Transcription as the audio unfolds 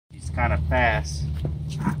kind of fast.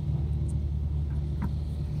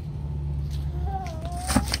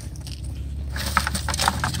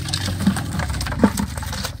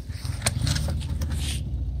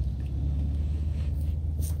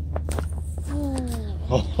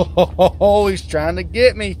 Oh, he's trying to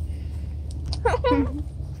get me.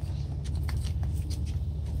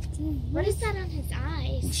 What is that on his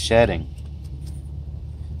eyes? He's shedding.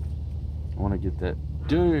 I want to get that.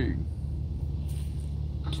 Dude.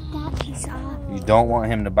 Get that piece off. You don't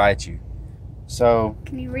want him to bite you. So,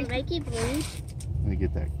 Can you make it blue? let me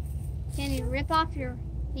get that. Can you rip off your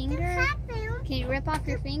finger? Can you rip off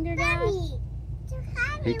your finger, Dad?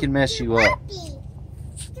 He can mess you up.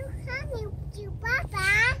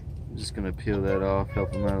 I'm just going to peel that off,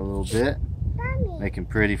 help him out a little bit. Make him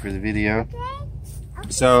pretty for the video.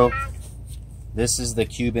 So, this is the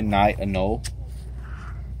Cuban Knight Anole.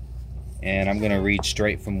 And I'm going to read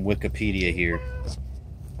straight from Wikipedia here.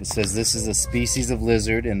 It says this is a species of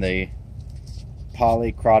lizard in the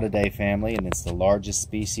Polycrotidae family, and it's the largest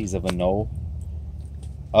species of anole.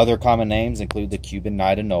 Other common names include the Cuban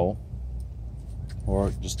Knight Anole.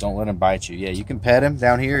 Or just don't let him bite you. Yeah, you can pet him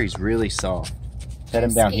down here. He's really soft. Pet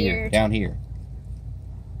him down here. Down here.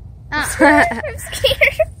 I'm scared.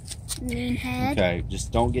 Mean head. Okay,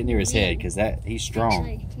 just don't get near his head because he's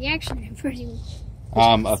strong. He actually pretty.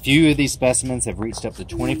 A few of these specimens have reached up to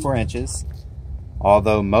 24 inches,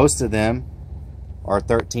 although most of them are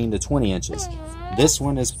 13 to 20 inches. This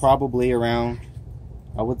one is probably around,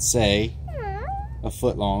 I would say, a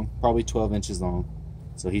foot long, probably 12 inches long.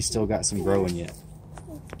 So he's still got some growing yet.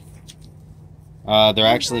 They're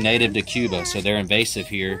actually native to Cuba, so they're invasive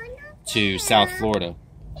here to South Florida.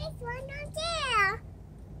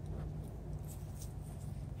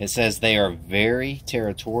 It says they are very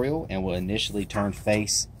territorial and will initially turn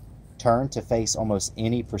to face almost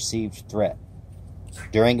any perceived threat.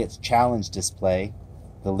 During its challenge display,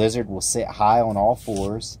 the lizard will sit high on all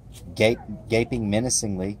fours, gaping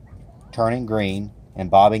menacingly, turning green, and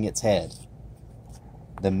bobbing its head.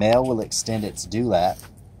 The male will extend its dewlap,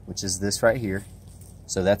 which is this right here,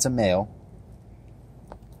 so that's a male,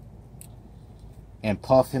 and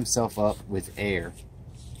puff himself up with air.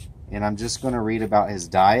 And I'm just going to read about his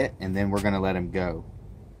diet, and then we're going to let him go,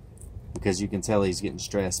 because you can tell he's getting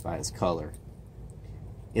stressed by his color.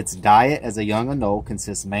 Its diet as a young anole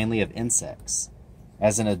consists mainly of insects.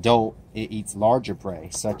 As an adult, it eats larger prey,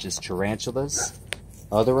 such as tarantulas,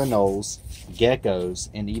 other anoles, geckos,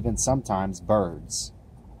 and even sometimes birds.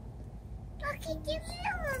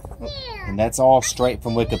 And that's all straight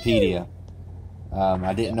from Wikipedia.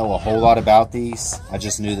 I didn't know a whole lot about these. I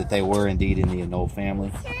just knew that they were indeed in the anole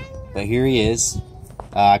family. But here he is.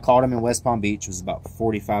 I caught him in West Palm Beach. It was about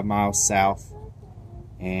 45 miles south.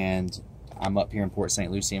 And I'm up here in Port St.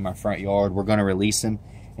 Lucie in my front yard. We're going to release him.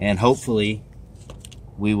 And hopefully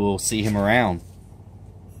we will see him around.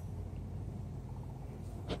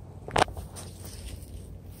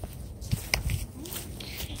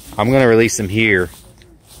 I'm going to release him here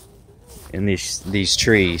in these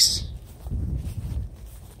trees.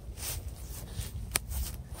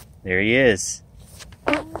 There he is.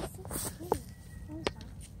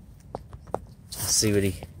 Let's see what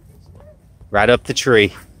right up the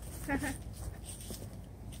tree. I'm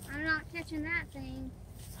not catching that thing.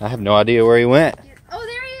 I have no idea where he went. Oh,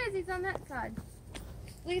 there he is. He's on that side.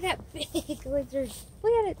 Look at that big lizard.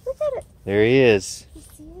 Look at it. Look at it. There he is. You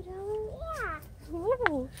see it, Ellen? Yeah.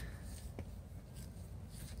 Whoa.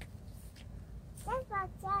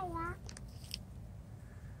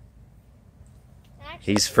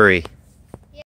 He's free.